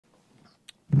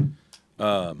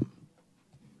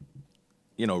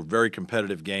You know, very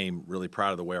competitive game. Really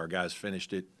proud of the way our guys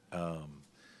finished it. I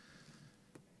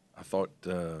thought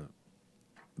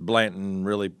Blanton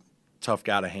really tough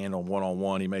guy to handle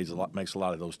one-on-one. He makes a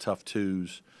lot of those tough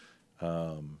twos.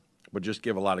 But just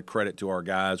give a lot of credit to our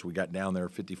guys. We got down there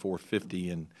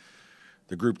 54-50, and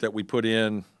the group that we put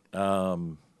in, I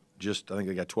think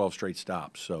they got 12 straight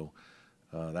stops. So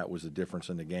that was the difference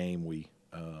in the game.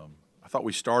 I thought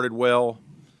we started well,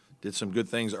 did some good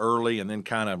things early, and then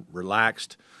kind of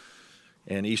relaxed.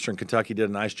 And Eastern Kentucky did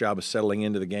a nice job of settling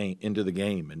into the game.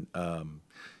 And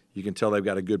you can tell they've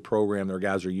got a good program. Their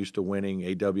guys are used to winning.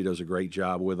 AW does a great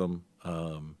job with them.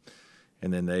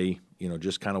 And then they,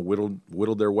 just kind of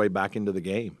whittled their way back into the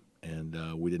game.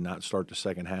 And we did not start the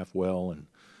second half well.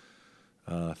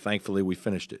 And thankfully we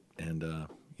finished it. And,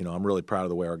 I'm really proud of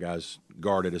the way our guys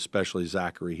guarded, especially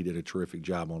Zachary. He did a terrific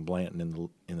job on Blanton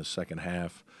in the second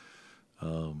half.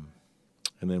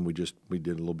 And then we did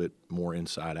a little bit more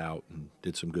inside out and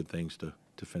did some good things to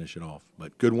finish it off.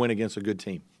 But good win against a good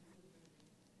team.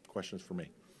 Questions for me?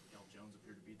 Jones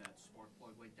appeared to be that spark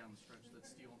plug late down the stretch, that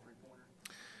steal and three-pointer.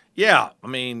 Yeah, I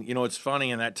mean, it's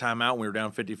funny in that timeout when we were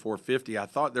down 54-50, I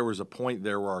thought there was a point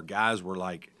there where our guys were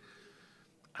like,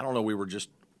 I don't know, we were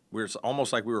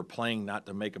almost like we were playing not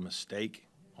to make a mistake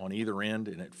on either end,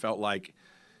 and it felt like,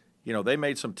 they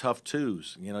made some tough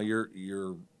twos.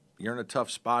 You're in a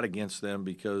tough spot against them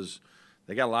because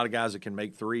they got a lot of guys that can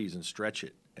make threes and stretch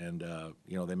it, and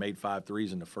they made 5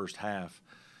 threes in the first half.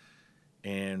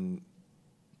 And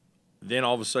then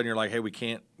all of a sudden you're like, hey, we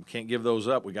can't give those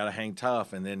up. We got to hang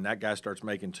tough. And then that guy starts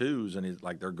making twos, and he's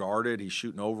like, they're guarded. He's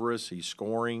shooting over us. He's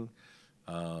scoring.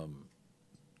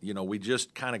 We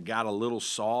just kind of got a little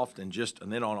soft, and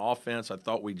then on offense, I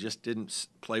thought we just didn't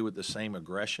play with the same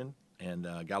aggression and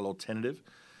got a little tentative.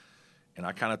 And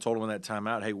I kind of told him in that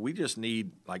timeout, hey, we just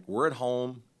need, we're at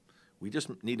home. We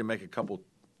just need to make a couple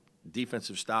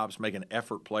defensive stops, make an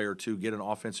effort play or two, get an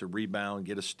offensive rebound,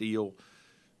 get a steal,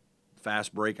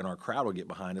 fast break, and our crowd will get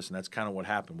behind us. And that's kind of what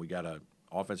happened. We got an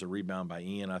offensive rebound by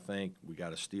Ian, I think. We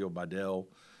got a steal by Dell.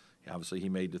 Obviously, he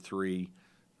made the 3.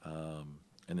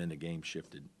 And then the game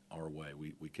shifted our way.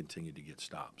 We continued to get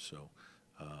stops. So,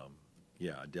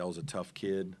 Dell's a tough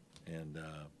kid. And,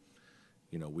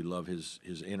 we love his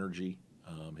energy,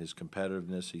 his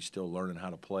competitiveness. He's still learning how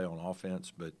to play on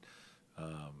offense. But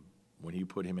when you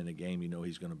put him in the game,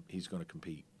 he's gonna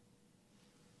compete.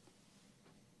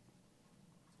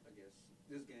 I guess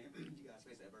this game, you guys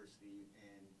face adversity,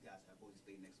 and you guys have Boise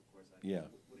State next, of course. Yeah.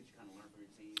 What did you kind of learn from your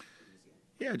team in this game?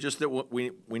 Yeah, just that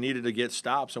we needed to get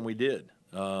stops, and we did.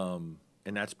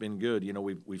 And that's been good.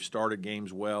 We've started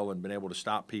games well and been able to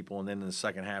stop people, and then in the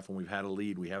second half when we've had a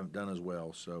lead, we haven't done as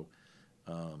well. So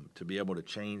to be able to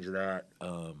change that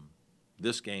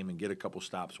this game and get a couple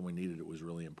stops when we needed it was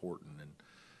really important. And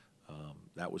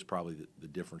that was probably the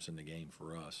difference in the game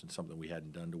for us and something we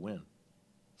hadn't done to win.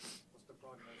 What's the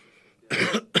prognosis for Dell?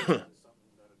 Is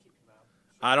something that'll keep him out?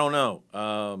 I don't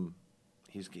know.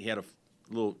 He had a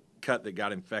little cut that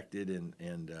got infected, and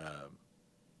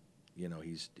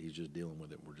he's just dealing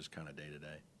with it. We're just kind of day to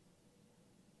day.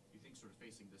 Do you think sort of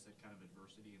facing this kind of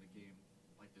adversity in a game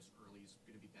like this early is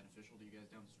going to be beneficial to you guys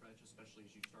down the stretch, especially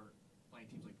as you start playing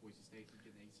teams like Boise State and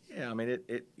getting the ACC? Yeah, I mean,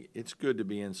 it's good to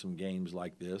be in some games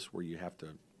like this where you have to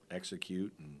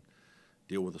execute and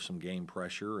deal with some game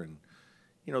pressure. And,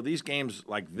 these games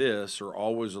like this are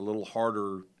always a little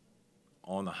harder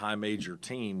on the high major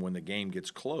team when the game gets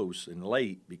close and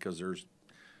late because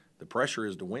the pressure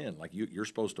is to win. Like you're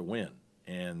supposed to win.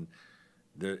 And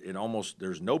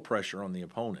there's no pressure on the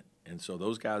opponent. And so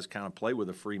those guys kind of play with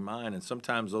a free mind. And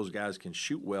sometimes those guys can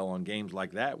shoot well on games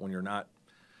like that when you're not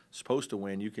supposed to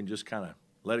win. You can just kind of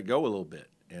let it go a little bit.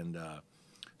 And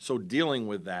so dealing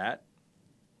with that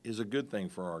is a good thing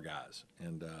for our guys.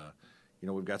 And,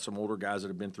 we've got some older guys that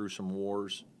have been through some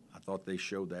wars. I thought they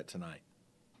showed that tonight.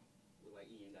 Like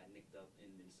Ian got nicked up in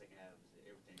the second half. Is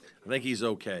everything okay? I think he's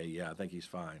okay. Yeah, I think he's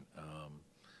fine.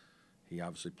 He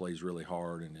obviously plays really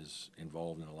hard and is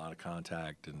involved in a lot of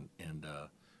contact,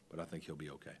 but I think he'll be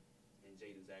okay. And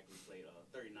Jaden Zachary played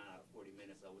 39 out of 40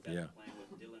 minutes. Was that playing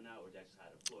with Dylan now, or that's just how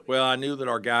the floor? Well, I knew that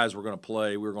our guys were going to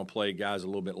play. We were going to play guys a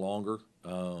little bit longer.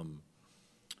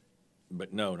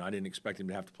 But no, I didn't expect him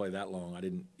to have to play that long. I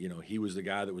didn't, he was the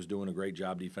guy that was doing a great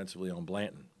job defensively on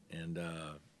Blanton. And,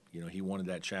 he wanted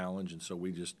that challenge. And so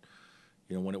we just,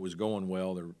 when it was going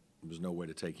well, there was no way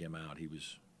to take him out. He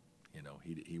was,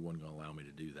 he wasn't going to allow me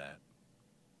to do that.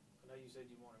 I know you said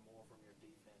you wanted more from your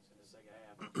defense in the second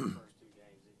half of the first 2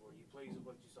 games. Were you pleased with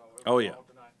what you saw Oh, yeah.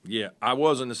 tonight? Yeah, I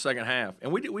was in the second half.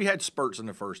 And we had spurts in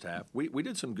the first half. We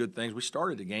did some good things. We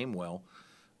started the game well.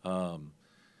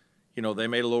 You know, they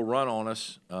made a little run on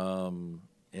us,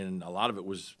 and a lot of it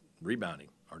was rebounding.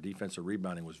 Our defensive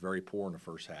rebounding was very poor in the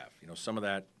first half. You know, some of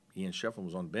that, Ian Shefflin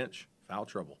was on the bench, foul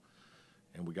trouble.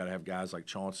 And we got to have guys like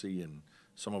Chauncey and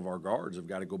some of our guards have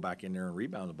got to go back in there and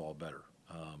rebound the ball better.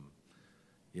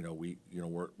 You know, we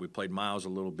played Miles a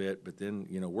little bit, but then,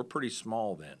 you know, we're pretty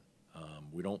small then.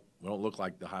 We don't look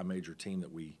like the high major team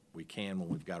that we can when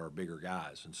we've got our bigger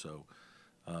guys. And so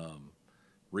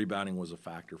rebounding was a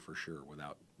factor for sure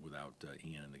without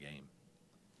Ian in the game.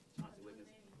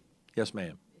 Yes,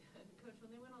 ma'am. Coach,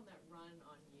 when they went on that run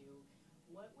on you,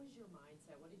 what was your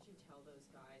mindset? What did you tell those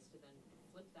guys to then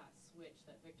flip that switch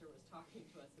that Victor was talking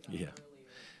to us about earlier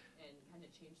and kind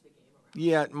of change the game around?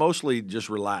 Yeah, mostly just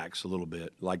relax a little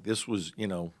bit. Like this was, you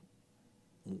know,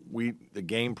 the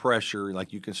game pressure,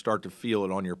 like you can start to feel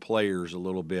it on your players a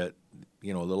little bit,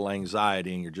 you know, a little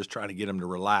anxiety, and you're just trying to get them to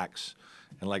relax.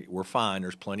 And like, we're fine.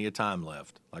 There's plenty of time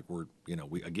left. Like we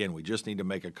just need to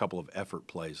make a couple of effort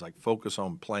plays. Like focus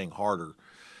on playing harder.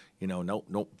 You know,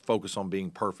 don't focus on being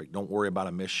perfect. Don't worry about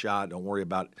a missed shot. Don't worry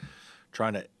about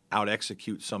trying to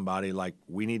out-execute somebody. Like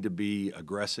we need to be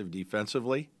aggressive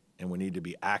defensively, and we need to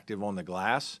be active on the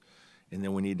glass, and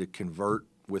then we need to convert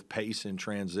with pace and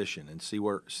transition and see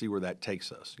where that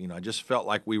takes us. You know, I just felt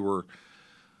like we were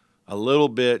a little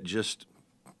bit just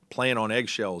playing on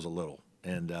eggshells a little,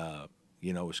 and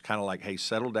you know, it's kind of like, hey,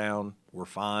 settle down, we're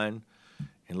fine,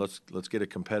 and let's get a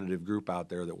competitive group out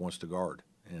there that wants to guard.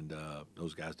 And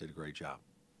those guys did a great job.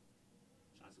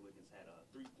 Chauncey Wiggins had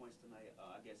 3 points tonight.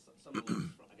 I guess some of those,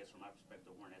 from my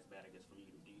perspective, weren't as bad. I guess from you,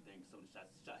 do you think some of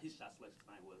his shot selection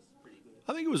tonight was pretty good?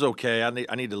 I think it was okay.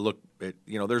 I need to look at,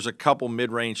 you know, there's a couple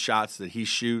mid-range shots that he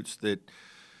shoots that,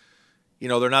 you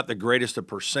know, they're not the greatest of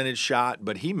percentage shot,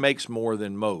 but he makes more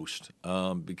than most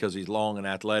because he's long and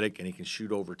athletic and he can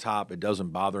shoot over top. It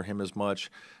doesn't bother him as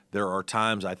much. There are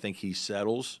times I think he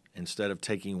settles instead of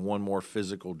taking one more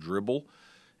physical dribble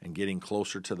and getting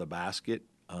closer to the basket.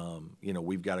 You know,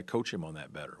 we've got to coach him on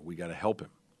that better. We got to help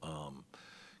him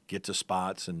get to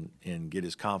spots and get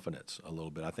his confidence a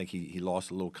little bit. I think he lost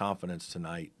a little confidence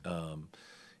tonight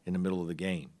in the middle of the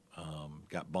game.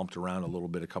 Got bumped around a little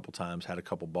bit a couple times, had a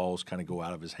couple balls kind of go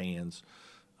out of his hands.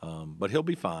 But he'll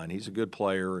be fine. He's a good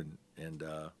player, and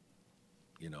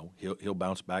you know, he'll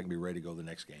bounce back and be ready to go the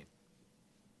next game.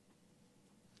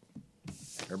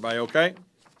 Everybody okay?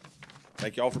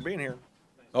 Thank you all for being here.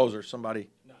 Oh, is there somebody?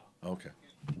 No. Okay.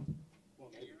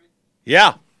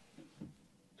 Yeah.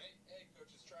 Hey, Coach,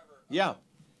 it's Trevor. Yeah.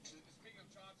 Speaking of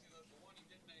Chauncey, the one he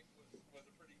did make was a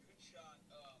pretty good shot.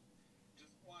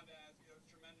 Just wanted to ask you,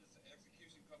 tremendous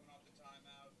execution coming off the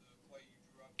timeout, the play you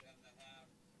drew up to end the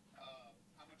half.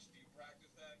 How much do you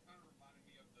practice that? Kind of reminded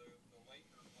me of the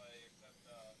Laker play, except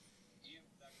Ian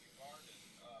was actually guarded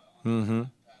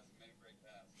on the pass and made a great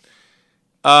pass.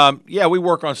 Yeah, we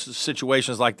work on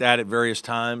situations like that at various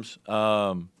times.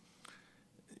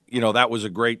 You know, that was a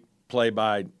great play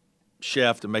by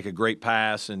Chef to make a great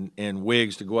pass and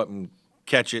Wiggs to go up and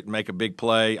catch it and make a big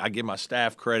play. I give my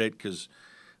staff credit because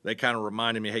they kind of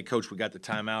reminded me, hey, Coach, we got the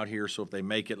timeout here, so if they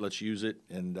make it, let's use it.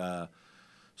 And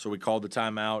so we called the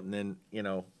timeout, and then, you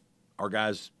know, our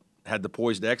guys had the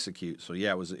poise to execute. So,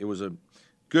 yeah, it was a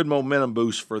good momentum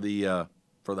boost for the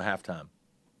halftime.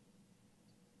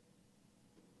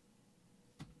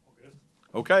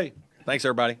 Okay. Thanks,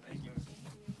 everybody. Thank you.